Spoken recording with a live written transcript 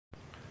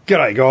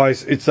G'day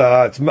guys, it's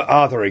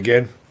Arthur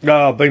again.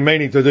 I've been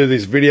meaning to do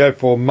this video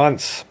for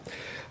months,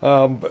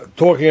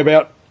 talking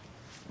about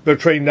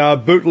between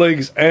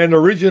bootlegs and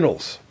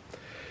originals.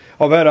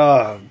 I've had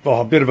a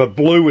bit of a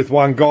blue with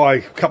one guy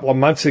a couple of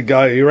months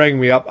ago. He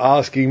rang me up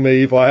asking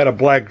me if I had a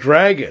black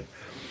dragon.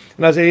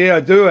 And I said, yeah,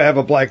 I do have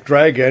a black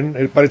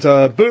dragon, but it's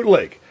a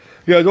bootleg.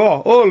 He goes,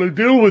 oh, I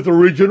deal with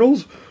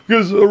originals,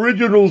 because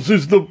originals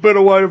is the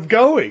better way of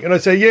going. And I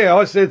said, yeah.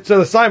 I said, so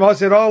the same. I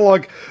said, I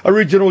like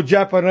original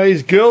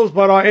Japanese girls,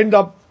 but I end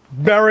up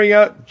marrying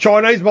a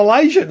Chinese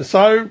Malaysian.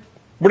 So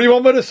what do you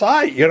want me to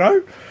say, you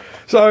know?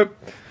 So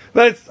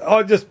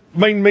I just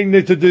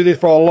meaning to do this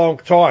for a long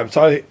time.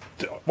 So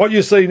what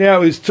you see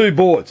now is two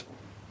boards.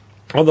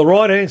 On the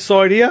right-hand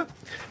side here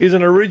is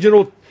an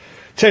original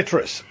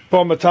Tetris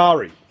from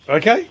Atari,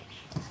 okay?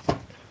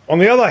 On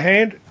the other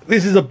hand,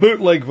 this is a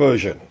bootleg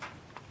version.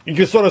 You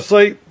can sort of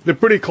see they're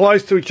pretty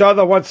close to each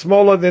other, one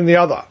smaller than the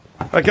other.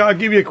 Okay, I'll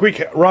give you a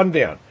quick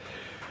rundown.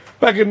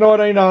 Back in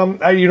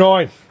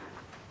 1989,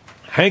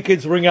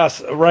 Hankins rang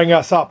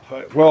us up.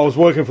 Well, I was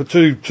working for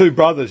two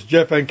brothers,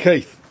 Jeff and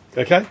Keith,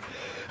 okay?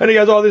 And he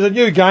goes, oh, there's a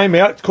new game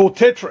out, it's called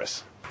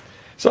Tetris.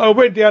 So I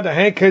went down to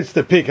Hankins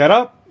to pick it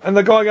up, and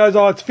the guy goes,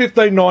 oh, it's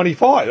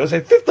 $15.95. I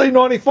said,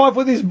 $15.95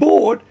 for this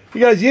board? He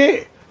goes,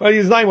 yeah. Well,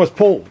 his name was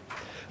Paul.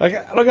 Okay,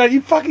 and I go,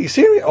 you fucking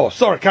serious? Oh,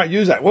 sorry, can't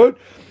use that word.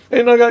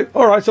 And I go,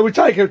 all right, so we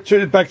take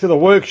it back to the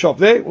workshop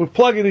there. We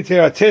plug it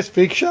into our test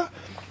fixture,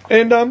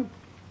 and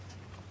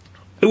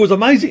it was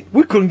amazing.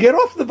 We couldn't get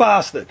off the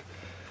bastard.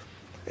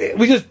 It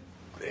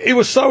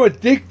was so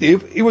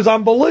addictive, it was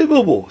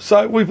unbelievable.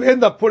 So we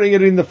ended up putting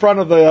it in the front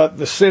of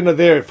the centre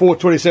there at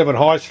 427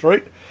 High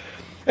Street,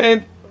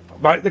 and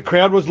mate, the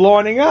crowd was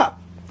lining up.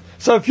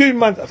 So a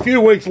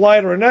few weeks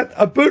later, and that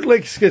a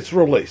bootleg gets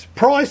released.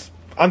 Price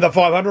under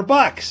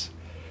 $500.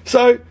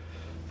 So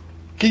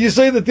can you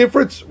see the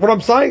difference? What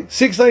I'm saying?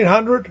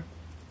 $1,600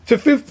 to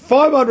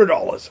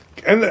 $500,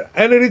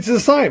 and it's the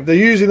same. They're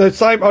using the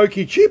same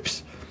Oki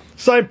chips,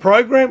 same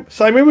program,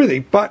 same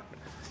everything, but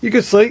you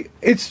can see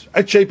it's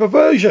a cheaper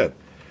version.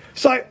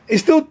 So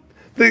it's still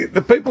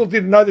the people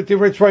didn't know the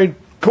difference between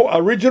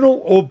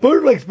original or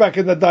bootlegs back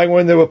in the day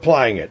when they were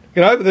playing it.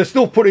 You know, but they're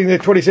still putting their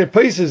 20-cent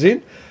pieces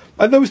in,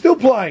 and they were still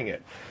playing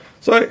it.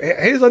 So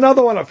here's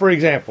another one, for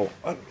example.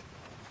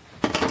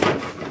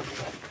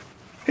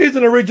 Here's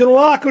an original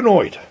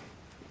Arkanoid.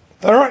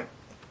 All right.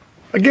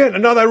 Again,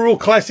 another real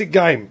classic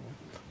game.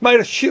 Made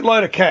a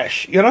shitload of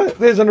cash. You know,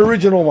 there's an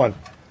original one.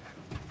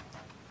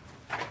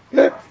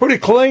 Yeah, pretty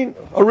clean,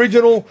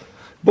 original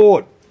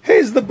board.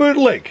 Here's the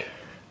bootleg.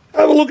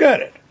 Have a look at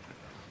it.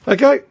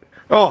 Okay.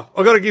 Oh,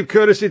 I've got to give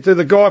courtesy to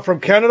the guy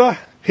from Canada.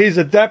 Here's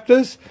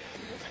adapters.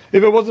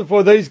 If it wasn't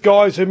for these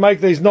guys who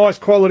make these nice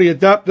quality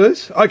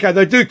adapters, okay,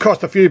 they do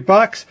cost a few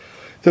bucks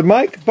to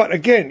make, but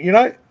again, you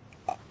know,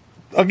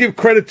 I'll give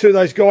credit to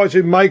those guys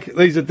who make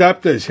these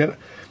adapters. You know,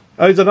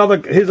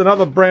 here's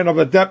another brand of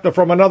adapter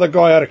from another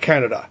guy out of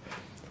Canada.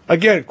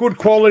 Again, good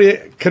quality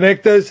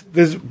connectors.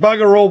 There's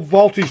bugger all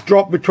voltage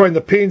drop between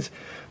the pins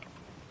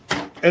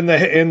and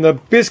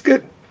the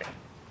biscuit.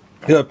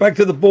 You know, back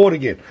to the board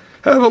again.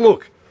 Have a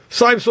look.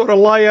 Same sort of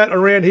layout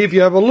around here if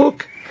you have a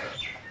look.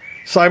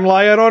 Same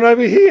layout on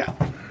over here.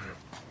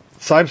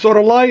 Same sort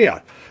of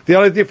layout. The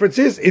only difference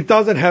is it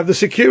doesn't have the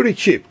security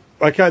chip,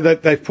 okay,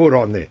 that they've put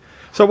on there.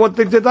 So what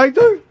did they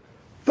do?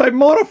 They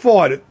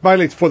modified it.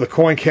 Mainly it's for the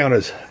coin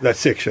counters, that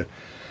section.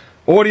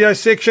 Audio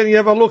section, you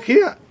have a look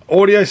here.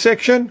 Audio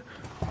section.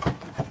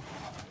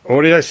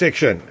 Audio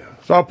section.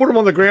 So I'll put them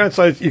on the ground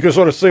so you can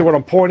sort of see what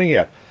I'm pointing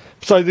at.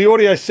 So the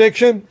audio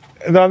section,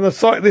 and on the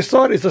side, this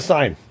side is the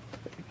same.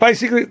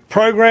 Basically,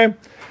 program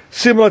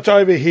similar to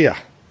over here.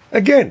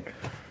 Again,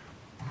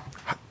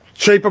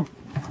 cheaper.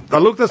 They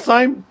look the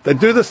same. They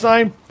do the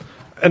same,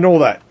 and all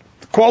that.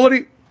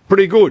 Quality,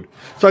 pretty good.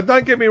 So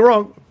don't get me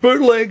wrong.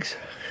 Bootlegs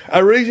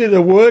are easy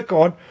to work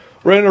on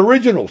around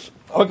originals.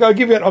 I've got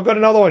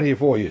another one here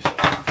for you.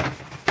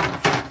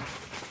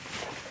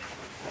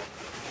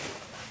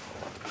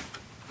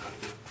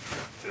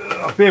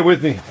 Bear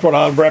with me, trying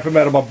to unwrap them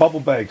out of my bubble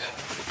bags.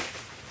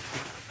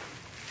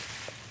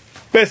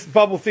 Best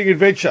bubble thing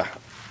adventure.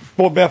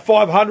 Bought about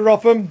 500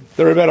 off them.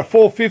 They're about a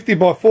 450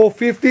 by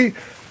 450,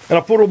 and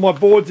I put all my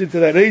boards into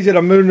that. Easy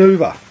to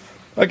maneuver.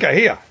 Okay,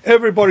 here.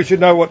 Everybody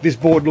should know what this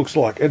board looks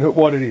like and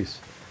what it is.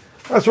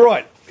 That's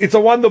right. It's a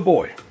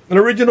Wonderboy. An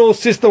original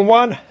System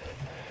 1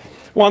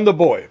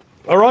 Wonderboy.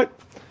 All right?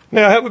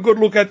 Now, have a good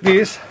look at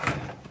this.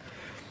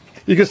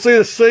 You can see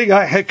the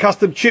Sega had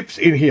custom chips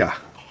in here.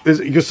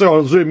 You can see,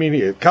 I'll zoom in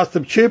here.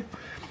 Custom chip.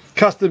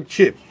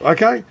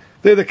 Okay?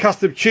 They're the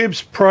custom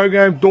chips,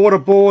 program, daughter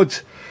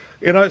boards,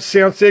 you know,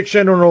 sound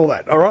section and all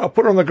that. All right? I'll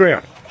put it on the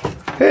ground.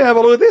 Here, have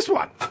a look at this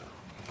one.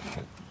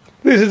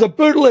 This is a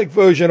bootleg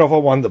version of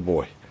a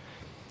Wonderboy.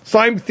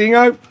 Same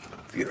thingo.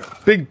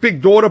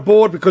 Big daughter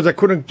board because I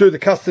couldn't do the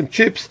custom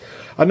chips.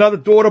 Another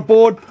daughter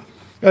board.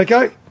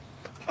 Okay?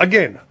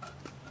 Again,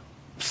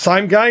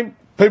 same game.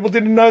 People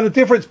didn't know the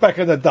difference back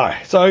in the day.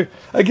 So,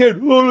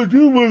 again, what do I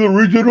do with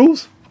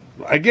originals?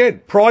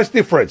 Again, price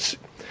difference.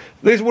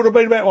 This would have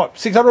been about, what,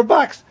 600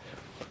 bucks?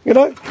 You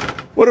know,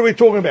 what are we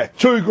talking about?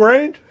 2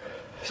 grand?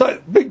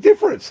 So, big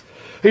difference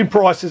in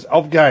prices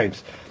of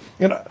games.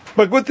 You know,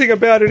 but good thing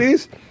about it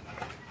is,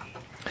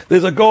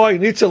 there's a guy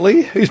in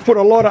Italy who's put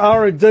a lot of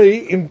R&D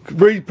in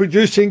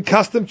reproducing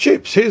custom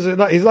chips. His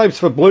name's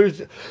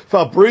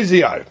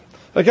Fabrizio.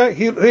 Okay,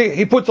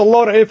 he puts a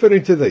lot of effort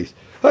into these.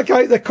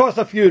 Okay, they cost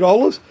a few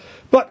dollars,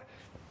 but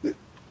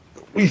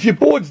if your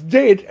board's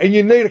dead and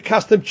you need a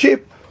custom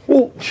chip,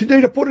 well, you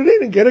need to put it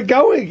in and get it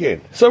going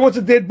again. So what's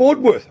a dead board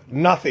worth?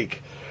 Nothing.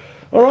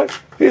 All right,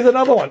 here's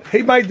another one.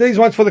 He made these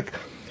ones for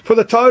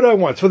the Toto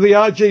ones, for the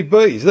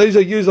RGBs. These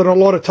are used on a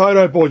lot of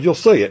Toto boards. You'll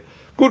see it.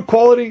 Good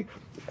quality.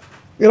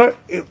 You know,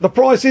 the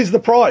price is the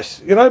price,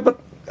 you know, but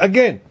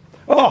again,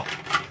 oh,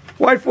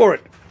 wait for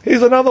it.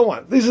 Here's another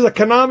one. This is a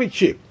Konami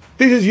chip.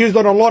 This is used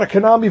on a lot of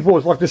Konami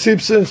boards, like the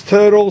Simpsons,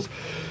 Turtles,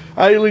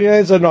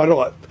 Aliens, and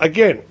all that.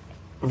 Again,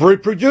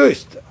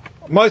 reproduced.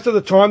 Most of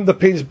the time, the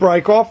pins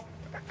break off,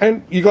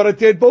 and you got a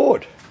dead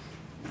board.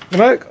 You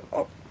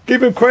know,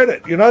 give him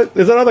credit, you know.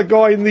 There's another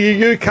guy in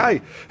the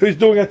UK who's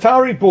doing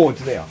Atari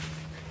boards now.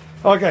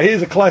 Okay,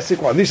 here's a classic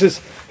one. This is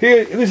a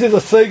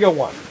Sega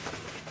one.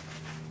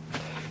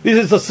 This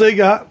is the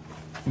Sega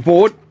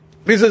board.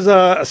 This is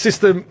a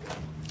System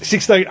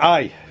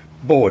 16A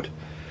board.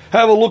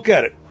 Have a look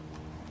at it.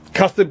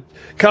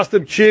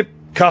 Custom chip,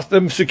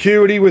 custom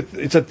security with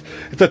it's a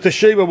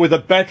Toshiba with a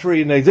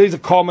battery in these. These are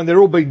common. They're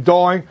all been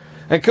dying.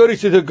 And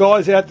courtesy to the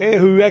guys out there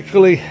who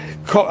actually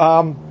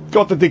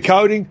got the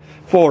decoding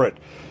for it.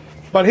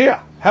 But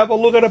here, have a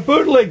look at a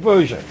bootleg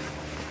version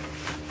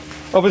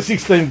of a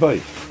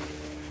 16B.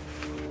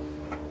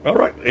 All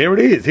right, here it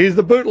is. Here's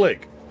the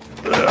bootleg.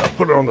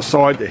 Put it on the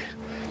side there.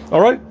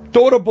 All right,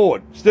 daughter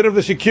board. Instead of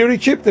the security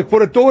chip, they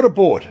put a daughter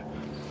board.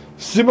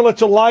 Similar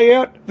to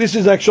layout, this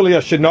is actually a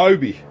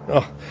Shinobi.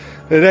 Oh,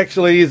 it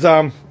actually is,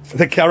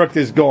 the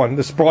character's gone.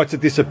 The sprites have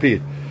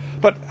disappeared.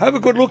 But have a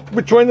good look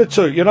between the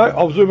two, you know.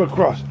 I'll zoom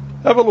across.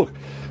 Have a look.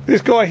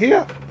 This guy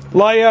here,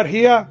 layout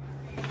here,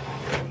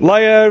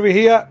 layout over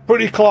here,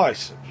 pretty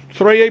close.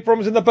 3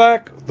 EEPROMs in the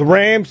back, the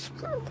RAMs,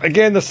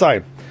 again the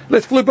same.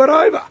 Let's flip it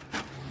over.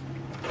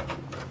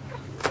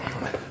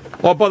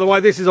 Oh, by the way,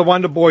 this is a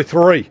Wonderboy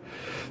 3.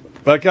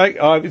 Okay,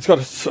 it's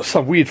got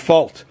some weird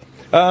fault.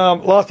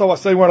 Last time I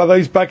seen one of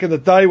these back in the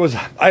day was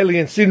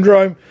Alien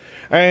Syndrome,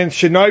 and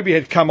Shinobi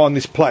had come on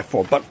this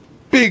platform, but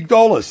big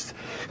dollars.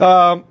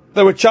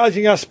 They were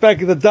charging us back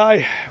in the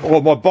day,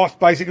 or my boss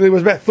basically,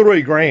 was about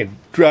 3 grand.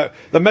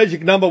 The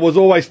magic number was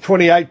always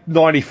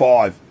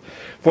 $28.95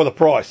 for the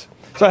price.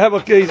 So have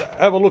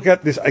a look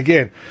at this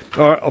again.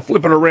 All right, I'll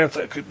flip it around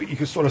so you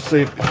can sort of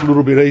see it a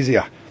little bit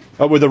easier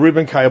where the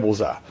ribbon cables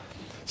are.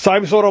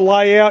 Same sort of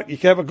layout. You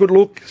can have a good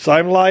look.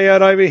 Same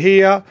layout over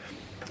here.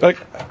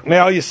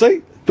 Now you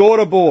see,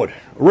 daughter board.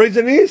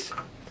 Reason is,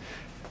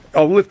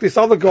 I'll lift this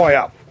other guy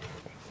up.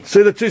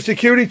 See the 2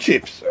 security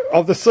chips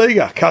of the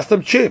Sega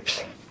custom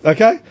chips.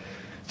 Okay,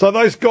 so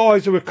those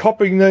guys who were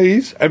copying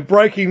these and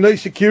breaking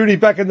these security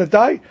back in the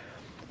day,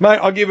 mate,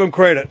 I give them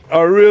credit.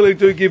 I really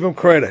do give them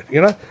credit.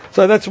 You know,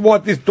 so that's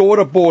what this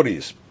daughter board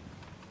is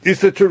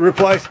to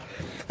replace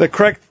the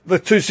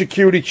 2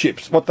 security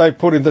chips what they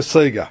put in the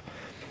Sega.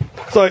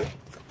 So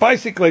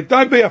basically,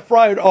 don't be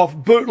afraid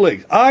of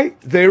bootlegs.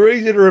 They're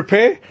easy to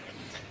repair.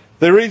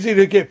 They're easy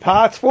to get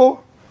parts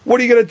for. What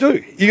are you going to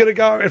do? You're going to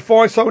go and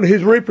find someone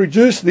who's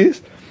reproduced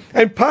this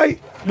and pay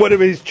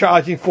whatever he's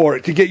charging for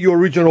it to get your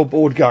original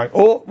board going.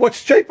 Or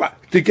what's cheaper?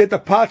 To get the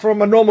parts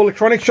from a normal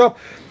electronic shop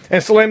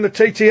and slam the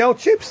TTL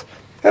chips?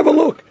 Have a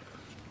look.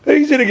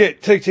 Easy to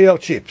get TTL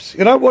chips.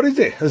 You know, what is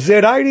it? A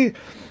Z80?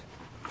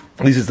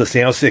 This is the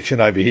sound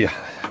section over here.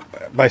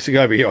 Basically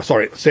over here.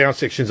 Sorry, sound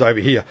section's over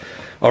here.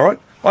 All right.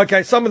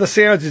 Okay, some of the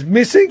sounds is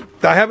missing.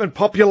 They haven't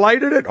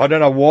populated it. I don't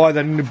know why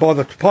they didn't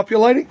bother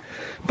populating.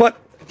 But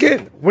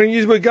again, when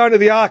you were going to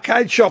the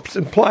arcade shops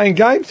and playing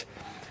games,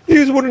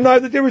 you wouldn't know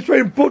the difference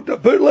between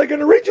bootleg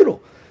and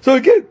original. So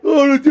again, I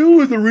don't deal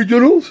with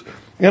originals.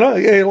 You know,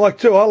 yeah, like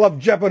too. I love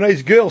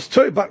Japanese girls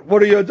too, but what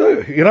do you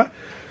do? You know,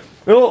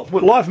 well,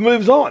 life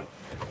moves on.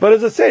 But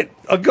as I said,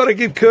 I've got to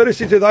give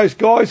courtesy to those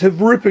guys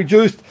who've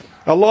reproduced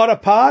a lot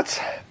of parts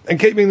and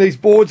keeping these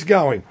boards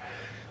going.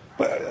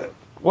 But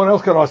what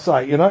else can I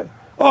say, you know?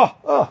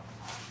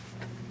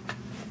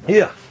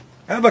 Here,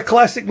 have a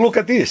classic look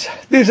at this.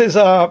 This is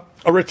a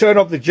Return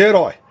of the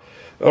Jedi,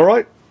 all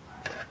right?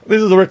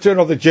 This is a Return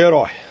of the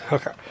Jedi.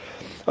 Okay.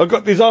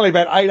 There's only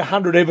about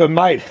 800 ever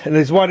made, and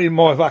there's one in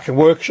my fucking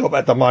workshop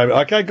at the moment.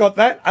 Okay, got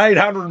that?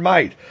 800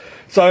 made.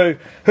 So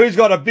who's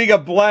got a bigger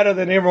bladder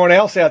than everyone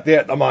else out there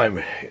at the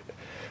moment?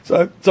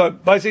 So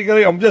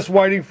basically, I'm just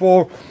waiting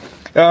for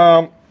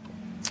a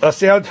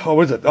sound. Oh,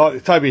 is it? Oh,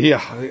 it's over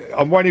here.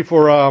 I'm waiting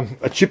for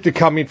a chip to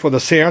come in for the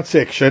sound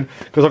section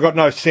because I've got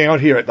no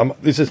sound here at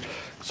the.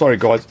 Sorry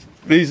guys.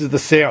 This is the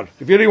sound.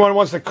 If anyone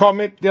wants to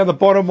comment down the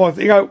bottom,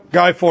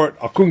 go for it.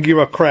 I couldn't give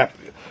a crap,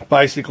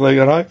 basically,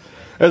 you know.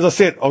 As I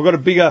said, I've got a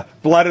bigger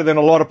bladder than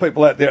a lot of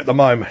people out there at the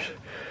moment.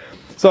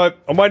 So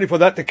I'm waiting for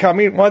that to come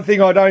in. One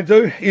thing I don't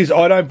do is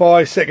I don't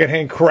buy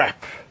second-hand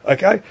crap,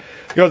 okay?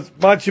 Because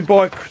once you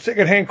buy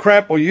second-hand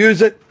crap or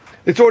use it,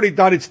 it's already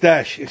done its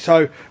dash.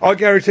 So I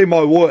guarantee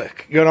my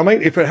work. You know what I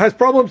mean? If it has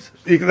problems,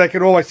 they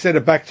can always send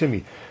it back to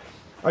me.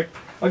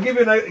 I'll give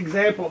you an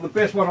example of the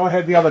best one I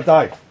had the other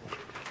day.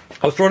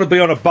 I was trying to be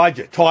on a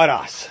budget, tight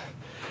ass.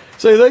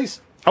 See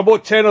these? I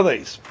bought 10 of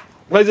these.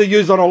 These are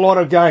used on a lot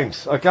of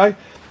games, okay?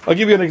 I'll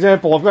give you an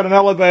example. I've got an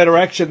elevator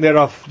action that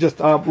I've just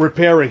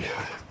repairing.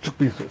 It took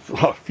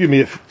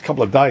me a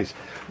couple of days.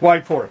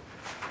 Wait for it.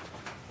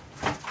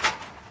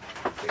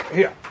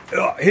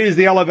 Here's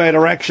the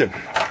elevator action.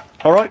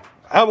 All right?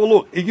 Have a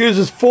look. It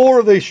uses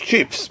 4 of these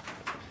chips.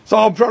 So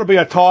I'm trying to be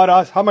a tight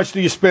ass. How much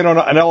do you spend on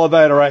an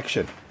elevator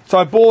action? So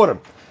I bought them.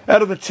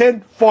 Out of the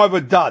 10, 5 are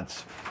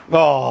duds.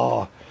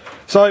 Oh.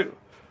 So,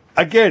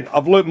 again,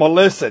 I've learnt my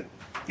lesson.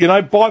 You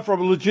know, buy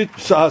from legit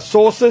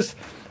sources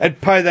and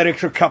pay that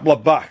extra couple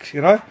of bucks,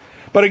 you know.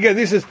 But again,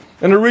 this is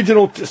an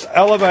original just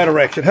elevator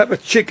action. Have a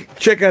check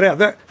it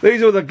out.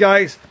 These are the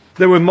guys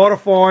that were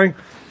modifying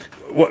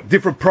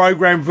different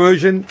program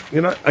version.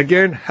 You know,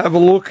 again, have a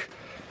look.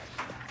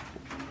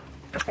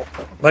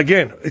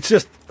 Again, it's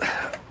just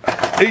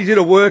easy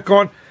to work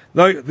on.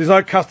 No, there's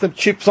no custom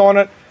chips on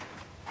it.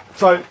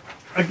 So,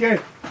 again,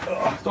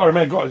 sorry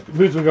man, guys,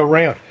 moving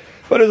around.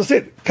 But as I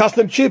said,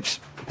 custom chips,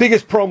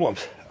 biggest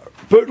problems.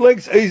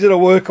 Bootlegs, easy to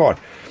work on.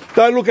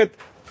 Don't look at,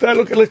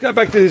 let's go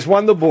back to this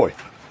Wonderboy.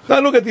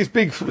 Don't look at this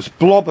big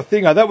blob of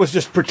thing. That was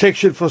just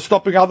protection for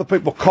stopping other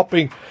people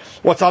copying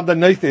what's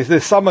underneath this.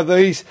 There's some of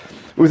these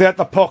without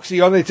the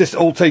epoxy on. It's just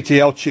all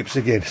TTL chips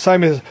again.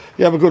 Same as,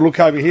 you have a good look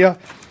over here.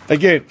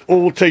 Again,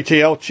 all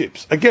TTL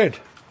chips. Again,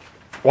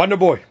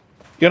 Wonderboy,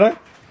 you know,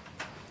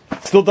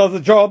 still does the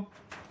job,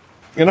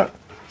 you know.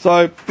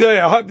 So,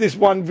 yeah, I hope this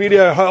one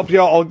video helped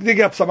you. I'll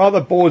dig up some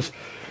other boards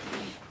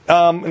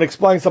and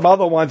explain some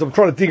other ones. I'm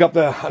trying to dig up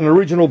an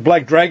original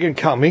Black Dragon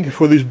coming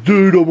for this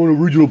dude. I'm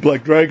an original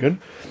Black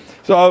Dragon.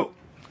 So,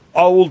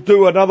 I will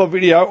do another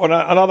video on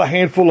another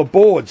handful of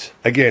boards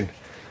again.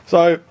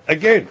 So,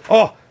 again,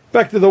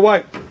 back to the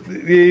weight,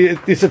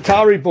 this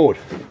Atari board.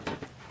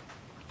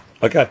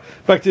 Okay,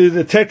 back to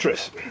the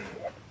Tetris.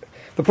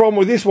 The problem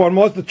with this one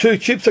was the 2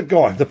 chips are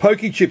gone. The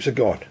pokey chips are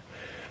gone.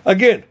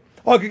 Again,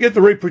 I could get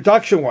the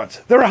reproduction ones.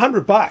 They're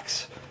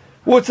 $100.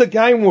 What's the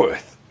game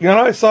worth? You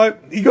know, so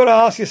you got to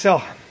ask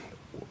yourself,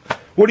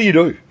 what do you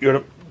do? You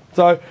know?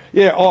 So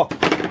yeah,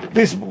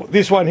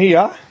 this one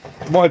here,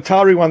 my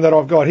Atari one that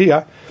I've got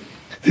here,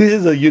 this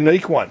is a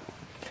unique one.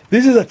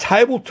 This is a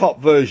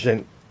tabletop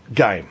version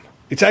game.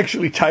 It's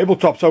actually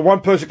tabletop, so one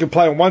person can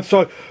play on one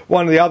side,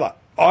 one on the other.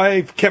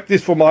 I've kept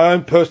this for my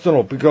own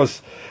personal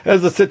because,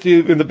 as I said to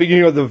you in the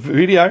beginning of the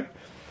video,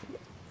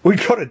 we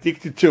got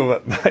addicted to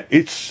it, mate.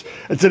 It's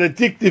an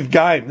addictive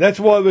game. That's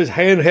why it was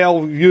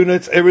handheld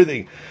units,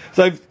 everything.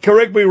 So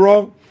correct me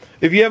wrong.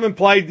 If you haven't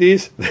played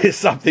this, there's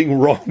something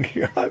wrong.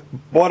 You know?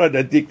 What an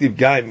addictive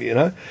game, you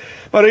know.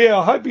 But yeah,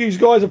 I hope you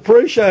guys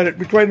appreciate it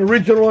between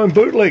original and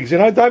bootlegs. You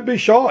know, don't be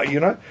shy. You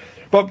know,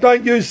 but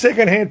don't use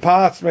second-hand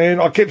parts, man.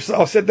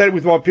 I said that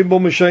with my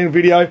pinball machine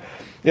video.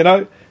 You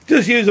know.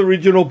 Just use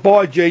original,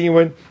 buy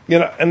genuine, you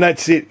know, and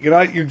that's it. You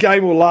know, your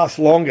game will last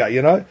longer,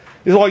 you know.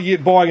 It's like you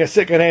buying a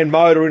second-hand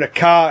motor in a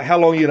car. How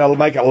long are you going to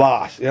make it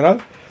last, you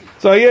know?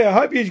 So, yeah, I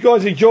hope you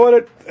guys enjoyed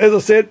it. As I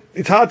said,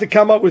 it's hard to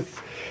come up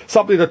with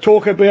something to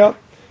talk about.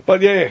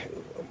 But, yeah,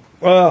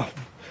 all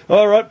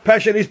right,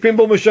 passion is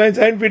pinball machines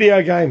and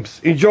video games.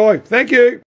 Enjoy. Thank you.